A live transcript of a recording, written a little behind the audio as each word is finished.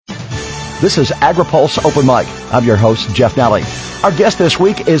This is AgriPulse Open Mic. I'm your host, Jeff Nally. Our guest this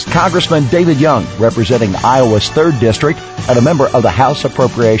week is Congressman David Young, representing Iowa's 3rd District and a member of the House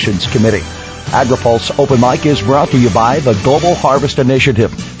Appropriations Committee. AgriPulse Open Mic is brought to you by the Global Harvest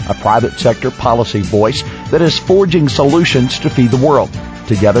Initiative, a private sector policy voice that is forging solutions to feed the world.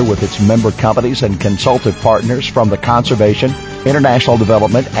 Together with its member companies and consultant partners from the conservation, international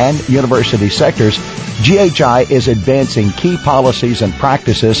development, and university sectors, GHI is advancing key policies and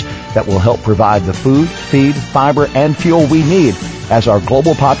practices that will help provide the food, feed, fiber, and fuel we need as our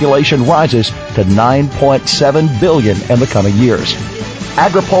global population rises to 9.7 billion in the coming years.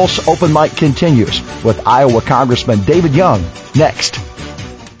 AgriPulse Open Mic continues with Iowa Congressman David Young next.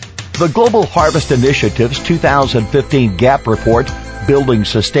 The Global Harvest Initiative's 2015 GAP report, Building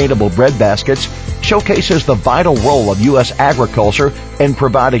Sustainable Bread Baskets, showcases the vital role of U.S. agriculture in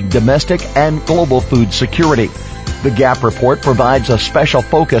providing domestic and global food security. The GAP report provides a special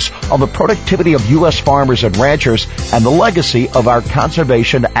focus on the productivity of U.S. farmers and ranchers and the legacy of our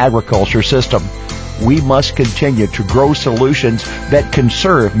conservation agriculture system. We must continue to grow solutions that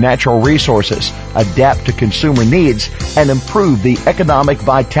conserve natural resources, adapt to consumer needs, and improve the economic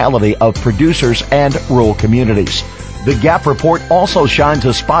vitality of producers and rural communities. The GAP report also shines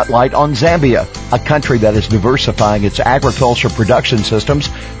a spotlight on Zambia, a country that is diversifying its agriculture production systems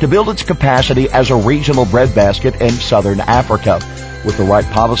to build its capacity as a regional breadbasket in southern Africa. With the right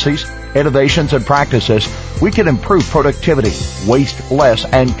policies, innovations, and practices, we can improve productivity, waste less,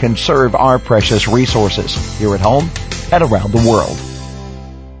 and conserve our precious resources here at home and around the world.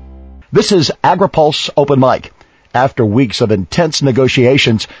 This is AgriPulse Open Mic. After weeks of intense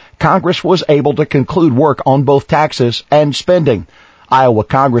negotiations, Congress was able to conclude work on both taxes and spending. Iowa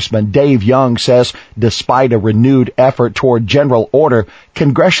Congressman Dave Young says despite a renewed effort toward general order,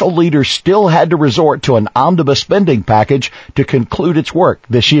 congressional leaders still had to resort to an omnibus spending package to conclude its work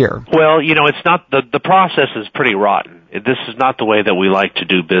this year. Well, it's not, the process is pretty rotten. This is not the way that we like to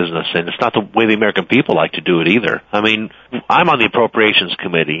do business, and it's not the way the American people like to do it either. I mean, I'm on the Appropriations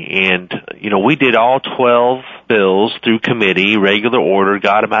Committee, and, we did all 12 bills through committee, regular order,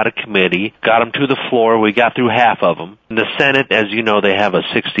 got them out of committee, got them to the floor, we got through half of them. In the Senate, as you know, they have a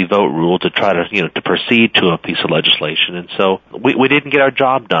 60-vote rule to try to, to proceed to a piece of legislation, and so we didn't get our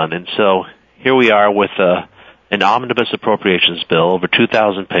job done, and so here we are with an omnibus appropriations bill, over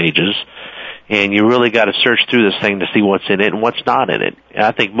 2,000 pages, and you really got to search through this thing to see what's in it and what's not in it. And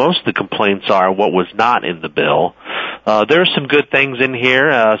I think most of the complaints are what was not in the bill. There are some good things in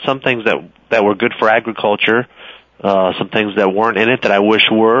here, some things that were good for agriculture, some things that weren't in it that I wish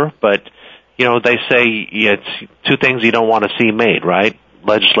were, but, they say it's two things you don't want to see made, right?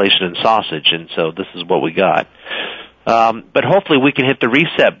 Legislation and sausage, and so this is what we got. But hopefully we can hit the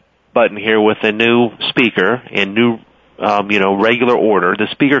reset button here with a new speaker and new regular order. The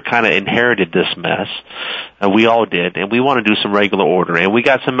speaker kind of inherited this mess. We all did, and we want to do some regular order. And we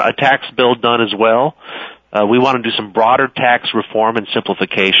got a tax bill done as well. We want to do some broader tax reform and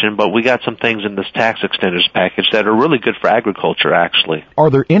simplification, but we got some things in this tax extenders package that are really good for agriculture, actually. Are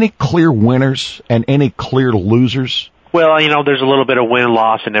there any clear winners and any clear losers? Well, there's a little bit of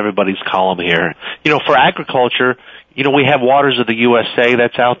win-loss in everybody's column here. For agriculture, we have Waters of the USA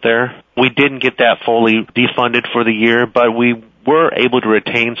that's out there. We didn't get that fully defunded for the year, but we were able to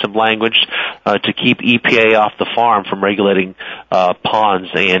retain some language to keep EPA off the farm from regulating ponds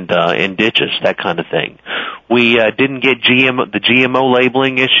and ditches, that kind of thing. We didn't get the GMO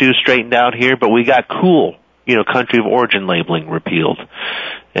labeling issue straightened out here, but we got cool, country of origin labeling repealed.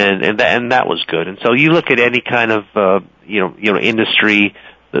 And that was good. And so you look at any kind of industry,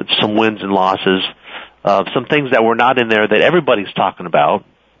 some wins and losses, some things that were not in there that everybody's talking about,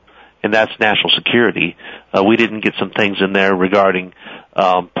 and that's national security. We didn't get some things in there regarding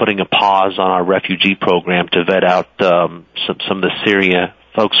putting a pause on our refugee program to vet out some of the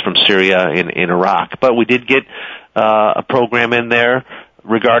folks from Syria and Iraq. But we did get a program in there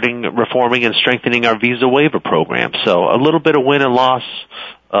regarding reforming and strengthening our visa waiver program. So a little bit of win and loss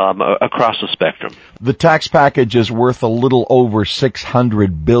across the spectrum. The tax package is worth a little over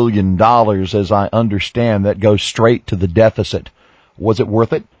 $600 billion, as I understand. That goes straight to the deficit. Was it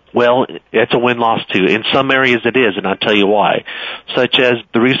worth it? Well, it's a win-loss, too. In some areas it is, and I'll tell you why. Such as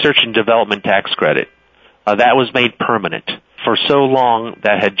the research and development tax credit. That was made permanent. For so long,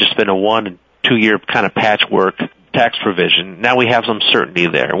 that had just been a 1 and 2 year kind of patchwork tax provision. Now we have some certainty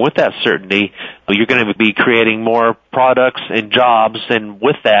there. With that certainty, you're going to be creating more products and jobs, and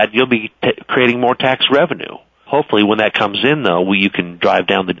with that, you'll be creating more tax revenue. Hopefully, when that comes in, though, you can drive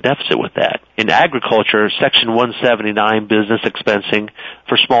down the deficit with that. In agriculture, Section 179, business expensing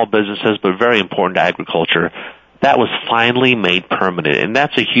for small businesses, but very important to agriculture, that was finally made permanent, and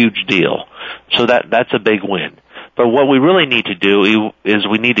that's a huge deal. So that's a big win. But what we really need to do is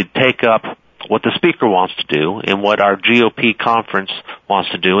we need to take up what the Speaker wants to do and what our GOP conference wants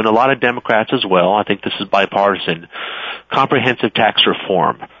to do, and a lot of Democrats as well. I think this is bipartisan. Comprehensive tax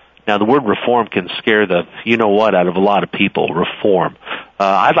reform. Now, the word reform can scare the you-know-what out of a lot of people, reform.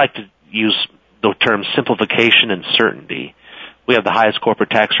 I'd like to use the term simplification and certainty. We have the highest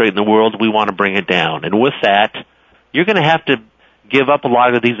corporate tax rate in the world. We want to bring it down. And with that, you're going to have to give up a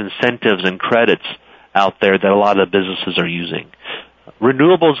lot of these incentives and credits out there that a lot of the businesses are using.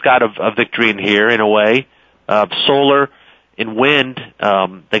 Renewables got a victory in here in a way. Solar and wind,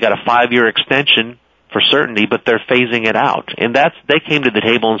 they got a 5-year extension for certainty, but they're phasing it out. And they came to the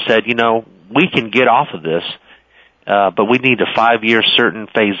table and said, we can get off of this, but we need a 5-year certain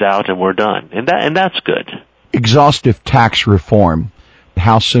phase out and we're done. And that's good. Exhaustive tax reform.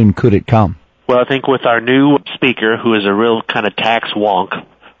 How soon could it come? Well, I think with our new speaker, who is a real kind of tax wonk,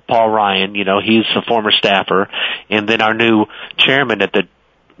 Paul Ryan, he's a former staffer, and then our new chairman at the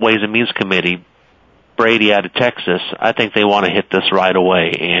Ways and Means Committee, Brady out of Texas, I think they want to hit this right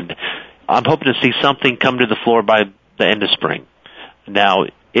away. And I'm hoping to see something come to the floor by the end of spring. Now,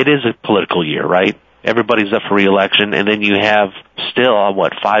 it is a political year, right? Everybody's up for re-election, and then you have still,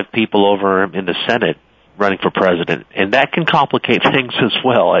 5 people over in the Senate running for president, and that can complicate things as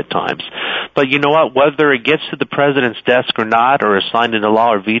well at times. But you know what? Whether it gets to the president's desk or not, or is signed into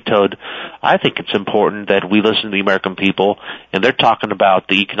law or vetoed, I think it's important that we listen to the American people, and they're talking about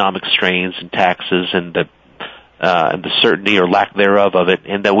the economic strains and taxes and the certainty or lack thereof of it,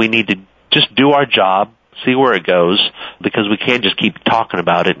 and that we need to just do our job, see where it goes, because we can't just keep talking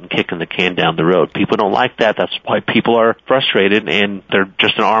about it and kicking the can down the road. People don't like that. That's why people are frustrated, and they're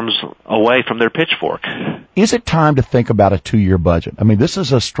just an arm's away from their pitchfork. Is it time to think about a 2-year budget? I mean, this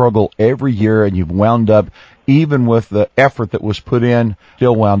is a struggle every year, and you've wound up, even with the effort that was put in,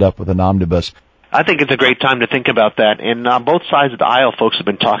 still wound up with an omnibus. I think it's a great time to think about that, and on both sides of the aisle, folks have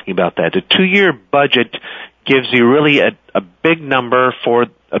been talking about that. The 2-year budget gives you really a big number for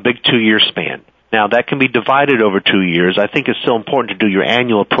a big 2-year span. Now, that can be divided over 2 years. I think it's still important to do your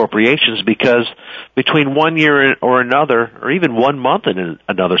annual appropriations because between 1 year or another, or even 1 month and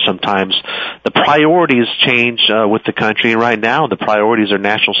another sometimes, the priorities change with the country. And right now, the priorities are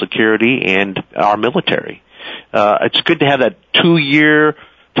national security and our military. It's good to have that 2-year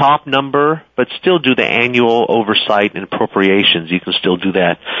top number, but still do the annual oversight and appropriations. You can still do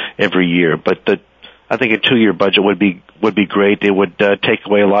that every year. But I think a 2-year budget would be great. It would take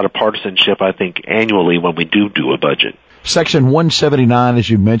away a lot of partisanship, I think, annually when we do a budget. Section 179, as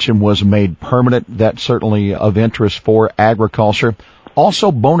you mentioned, was made permanent. That's certainly of interest for agriculture.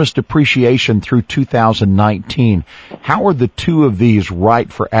 Also, bonus depreciation through 2019. How are the two of these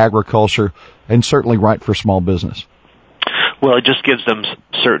right for agriculture and certainly right for small business? Well, it just gives them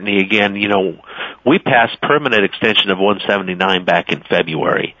certainty again. We passed permanent extension of 179 back in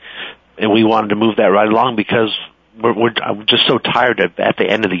February. And we wanted to move that right along because I'm just so tired at the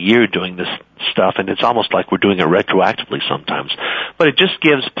end of the year doing this stuff, and it's almost like we're doing it retroactively sometimes. But it just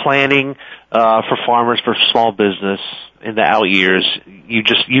gives planning for farmers, for small business in the out years.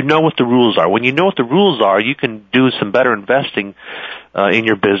 You know what the rules are. When you know what the rules are, you can do some better investing in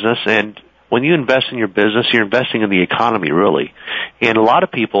your business. And when you invest in your business, you're investing in the economy, really. And a lot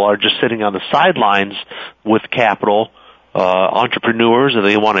of people are just sitting on the sidelines with capital. Entrepreneurs, and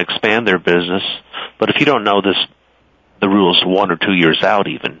they want to expand their business. But if you don't know the rules 1 or 2 years out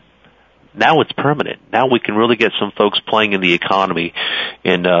even, now it's permanent. Now we can really get some folks playing in the economy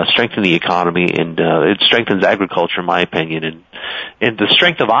and strengthen the economy, and it strengthens agriculture, in my opinion. And the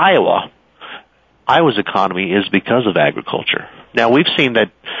strength of Iowa's economy is because of agriculture. Now, we've seen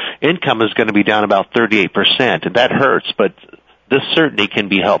that income is going to be down about 38%, and that hurts, but this certainty can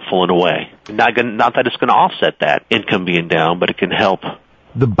be helpful in a way. Not that it's going to offset that income being down, but it can help.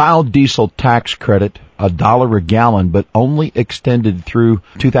 The biodiesel tax credit, $1 a gallon, but only extended through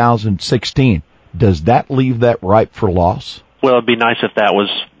 2016. Does that leave that ripe for loss? Well, it'd be nice if that was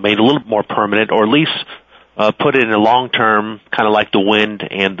made a little more permanent, or at least put it in a long term, kind of like the wind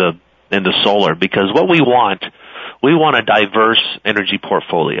and the solar. Because what we want a diverse energy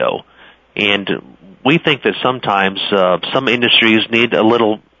portfolio, and we think that sometimes some industries need a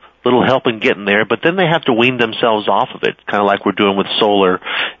little help in getting there, but then they have to wean themselves off of it, kind of like we're doing with solar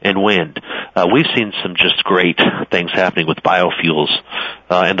and wind. We've seen some just great things happening with biofuels,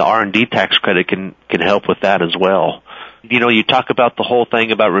 and the R&D tax credit can help with that as well. You talk about the whole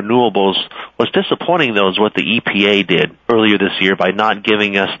thing about renewables. What's disappointing, though, is what the EPA did earlier this year by not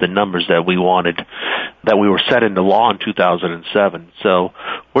giving us the numbers that we wanted, that we were set into law in 2007. So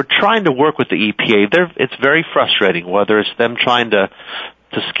we're trying to work with the EPA. It's very frustrating, whether it's them trying to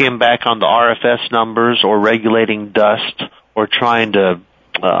to skim back on the RFS numbers or regulating dust or trying to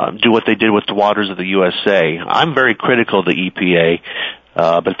do what they did with the waters of the USA. I'm very critical of the EPA,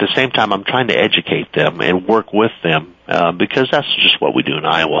 but at the same time, I'm trying to educate them and work with them because that's just what we do in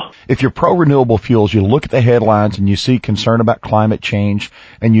Iowa. If you're pro-renewable fuels, you look at the headlines and you see concern about climate change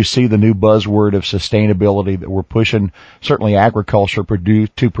and you see the new buzzword of sustainability that we're pushing, certainly agriculture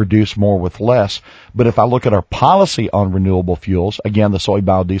to produce more with less. But if I look at our policy on renewable fuels, again, the soy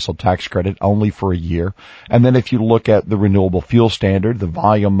biodiesel tax credit only for a year. And then if you look at the renewable fuel standard, the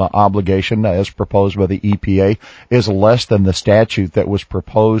volume obligation as proposed by the EPA is less than the statute that was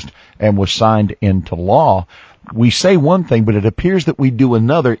proposed and was signed into law. We say one thing, but it appears that we do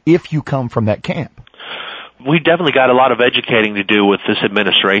another if you come from that camp. We definitely got a lot of educating to do with this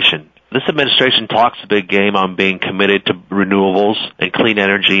administration. This administration talks a big game on being committed to renewables and clean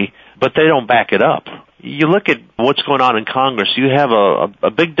energy, but they don't back it up. You look at what's going on in Congress, you have a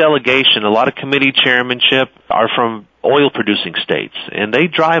big delegation, a lot of committee chairmanship are from oil-producing states, and they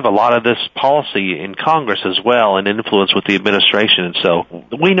drive a lot of this policy in Congress as well and influence with the administration. And so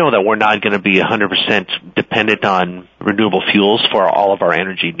we know that we're not going to be 100% dependent on renewable fuels for all of our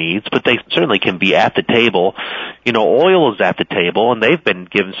energy needs, but they certainly can be at the table. You know, oil is at the table, and they've been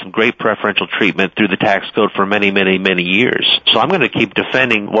given some great preferential treatment through the tax code for many, many, many years. So I'm going to keep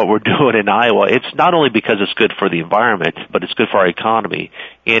defending what we're doing in Iowa. It's not only because it's good for the environment, but it's good for our economy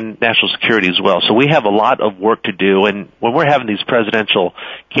and national security as well. So we have a lot of work to do, and when we're having these presidential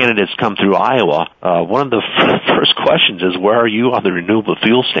candidates come through Iowa, one of the first questions is, where are you on the renewable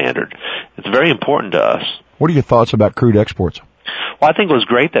fuel standard? It's very important to us. What are your thoughts about crude exports? Well, I think it was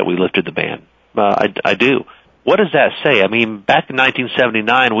great that we lifted the ban. I do. What does that say? I mean, back in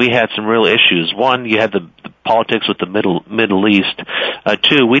 1979, we had some real issues. One, you had the politics with the Middle East.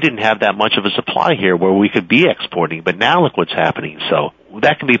 Two, we didn't have that much of a supply here where we could be exporting, but now look what's happening. So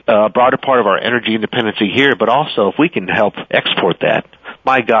that can be a broader part of our energy independency here, but also if we can help export that,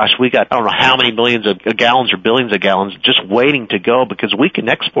 my gosh, we got I don't know how many millions of gallons or billions of gallons just waiting to go because we can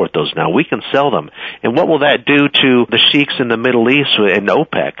export those now. We can sell them. And what will that do to the sheiks in the Middle East and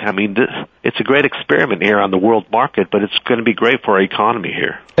OPEC? I mean, it's a great experiment here on the world market, but it's going to be great for our economy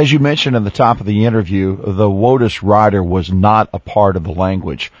here. As you mentioned in the top of the interview, the WOTUS rider was not a part of the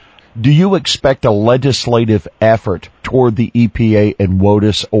language. Do you expect a legislative effort toward the EPA and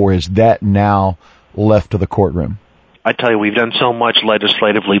WOTUS, or is that now left to the courtroom? I tell you, we've done so much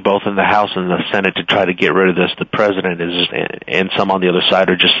legislatively, both in the House and the Senate, to try to get rid of this. The president is, and some on the other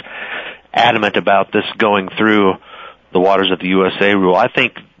side, are just adamant about this going through the waters of the USA rule. I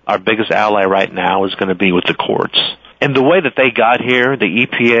think our biggest ally right now is going to be with the courts. And the way that they got here, the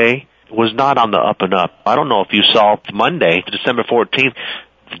EPA, was not on the up and up. I don't know if you saw Monday, December 14th,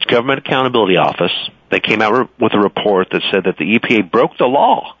 the Government Accountability Office, they came out with a report that said that the EPA broke the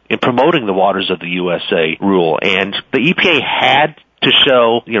law in promoting the waters of the USA rule. And the EPA had to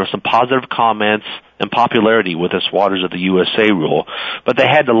show, some positive comments and popularity with this waters of the USA rule, but they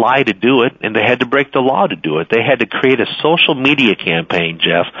had to lie to do it, and they had to break the law to do it. They had to create a social media campaign,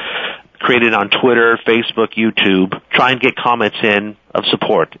 Jeff, created on Twitter, Facebook, YouTube, try and get comments in of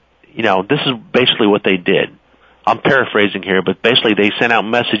support. This is basically what they did. I'm paraphrasing here, but basically they sent out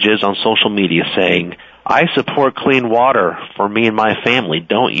messages on social media saying, I support clean water for me and my family.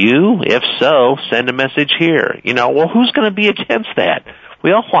 Don't you? If so, send a message here. Well, who's going to be against that?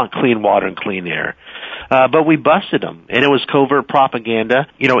 We all want clean water and clean air. But we busted them, and it was covert propaganda.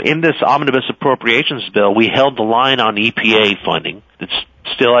 In this omnibus appropriations bill, we held the line on EPA funding. It's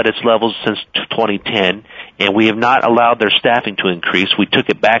still at its levels since 2010, and we have not allowed their staffing to increase. We took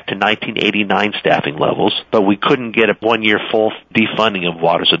it back to 1989 staffing levels, but we couldn't get a one-year full defunding of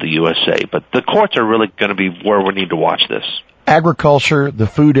waters of the USA. But the courts are really going to be where we need to watch this. Agriculture, the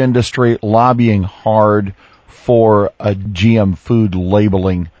food industry, lobbying hard for a GM food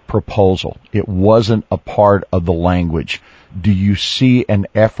labeling proposal. It wasn't a part of the language. Do you see an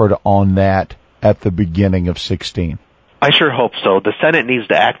effort on that at the beginning of 16? I sure hope so. The Senate needs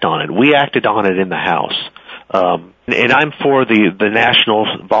to act on it. We acted on it in the House. And I'm for the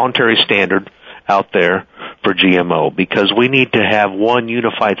national voluntary standard out there for GMO, because we need to have one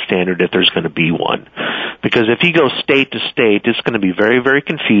unified standard if there's going to be one. Because if you go state to state, it's going to be very, very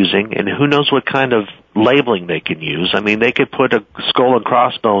confusing, and who knows what kind of labeling they can use. I mean, they could put a skull and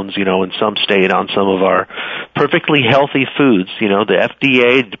crossbones, in some state on some of our perfectly healthy foods. The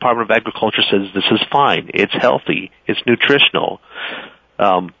FDA, the Department of Agriculture, says this is fine. It's healthy. It's nutritional.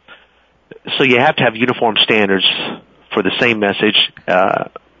 So you have to have uniform standards for the same message.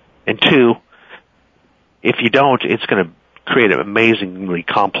 And two, if you don't, it's going to create an amazingly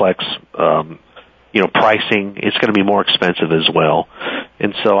complex, pricing. It's going to be more expensive as well.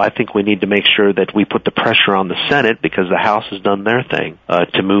 And so I think we need to make sure that we put the pressure on the Senate, because the House has done their thing,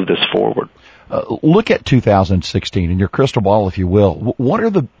 to move this forward. Look at 2016 in your crystal ball, if you will. What are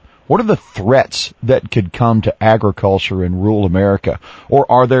the threats that could come to agriculture in rural America? Or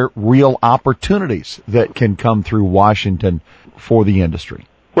are there real opportunities that can come through Washington for the industry?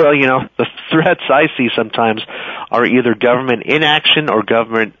 Well, the threats I see sometimes are either government inaction or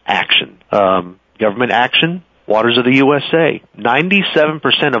government action. Government action, waters of the USA.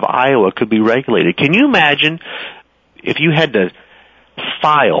 97% of Iowa could be regulated. Can you imagine if you had to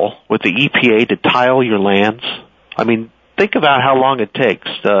file with the EPA to tile your lands? I mean, think about how long it takes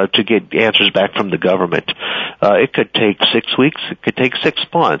to get answers back from the government. It could take 6 weeks. It could take 6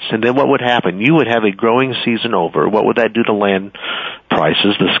 months. And then what would happen? You would have a growing season over. What would that do to land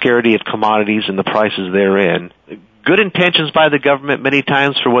prices, the scarcity of commodities and the prices therein? Good intentions by the government many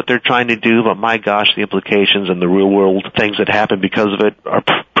times for what they're trying to do, but my gosh, the implications and the real-world things that happen because of it are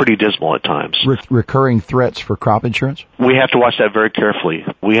pretty dismal at times. Recurring threats for crop insurance? We have to watch that very carefully.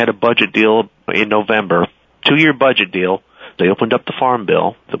 We had a budget deal in November, 2-year budget deal. They opened up the Farm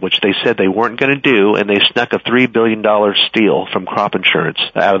Bill, which they said they weren't going to do, and they snuck a $3 billion steal from crop insurance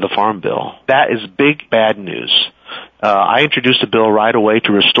out of the Farm Bill. That is big, bad news. I introduced a bill right away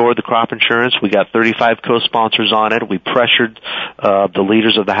to restore the crop insurance. We got 35 co-sponsors on it. We pressured the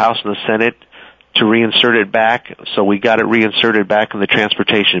leaders of the House and the Senate to reinsert it back, so we got it reinserted back in the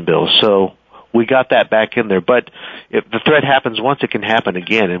transportation bill. So we got that back in there. But if the threat happens once, it can happen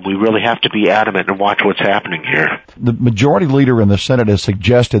again, and we really have to be adamant and watch what's happening here. The majority leader in the Senate has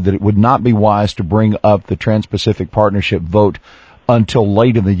suggested that it would not be wise to bring up the Trans-Pacific Partnership vote until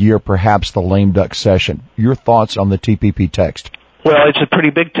late in the year, perhaps the lame duck session. Your thoughts on the TPP text? Well, it's a pretty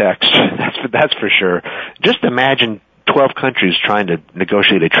big text. That's for sure. Just imagine 12 countries trying to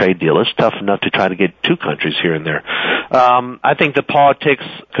negotiate a trade deal. It's tough enough to try to get 2 countries here and there. I think the politics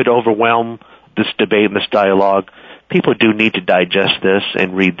could overwhelm this debate and this dialogue. People do need to digest this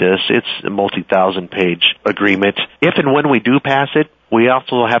and read this. It's a multi-thousand-page agreement. If and when we do pass it, we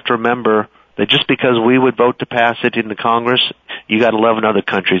also have to remember that just because we would vote to pass it in the Congress, you got 11 other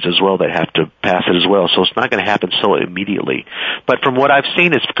countries as well that have to pass it as well. So it's not going to happen so immediately. But from what I've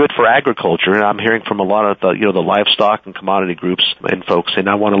seen, it's good for agriculture, and I'm hearing from a lot of the livestock and commodity groups and folks, and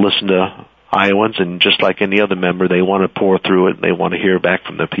I want to listen to Iowans, and just like any other member, they want to pour through it, and they want to hear back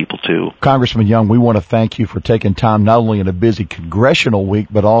from the people too. Congressman Young, we want to thank you for taking time not only in a busy congressional week,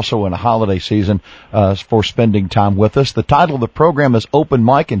 but also in a holiday season for spending time with us. The title of the program is Open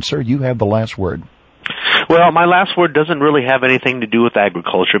Mic, and sir, you have the last word. Well, my last word doesn't really have anything to do with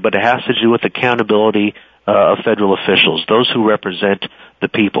agriculture, but it has to do with accountability of federal officials, those who represent the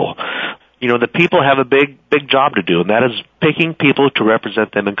people. The people have a big job to do, and that is picking people to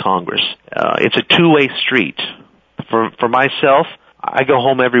represent them in Congress. It's a two-way street. For myself, I go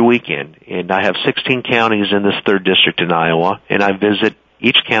home every weekend, and I have 16 counties in this 3rd district in Iowa, and I visit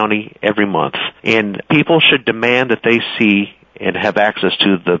each county every month. And people should demand that they see and have access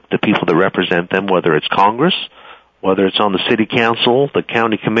to the people that represent them, whether it's Congress, whether it's on the city council, the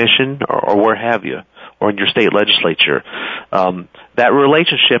county commission, or where have you, or in your state legislature. That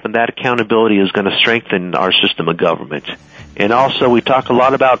relationship and that accountability is going to strengthen our system of government. And also, we talk a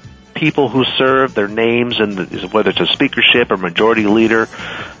lot about people who serve, their names, and whether it's a speakership or majority leader.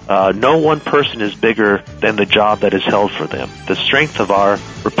 No one person is bigger than the job that is held for them. The strength of our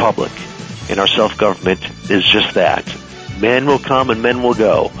republic and our self-government is just that. Men will come and men will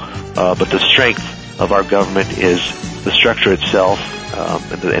go, but the strength of our government is the structure itself,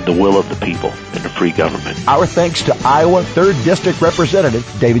 and the will of the people and the free government. Our thanks to Iowa 3rd District Representative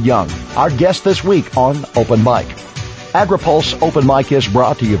David Young, our guest this week on Open Mic. AgriPulse Open Mic is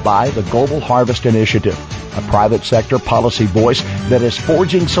brought to you by the Global Harvest Initiative, a private sector policy voice that is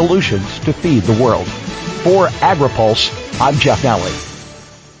forging solutions to feed the world. For AgriPulse, I'm Jeff Nally.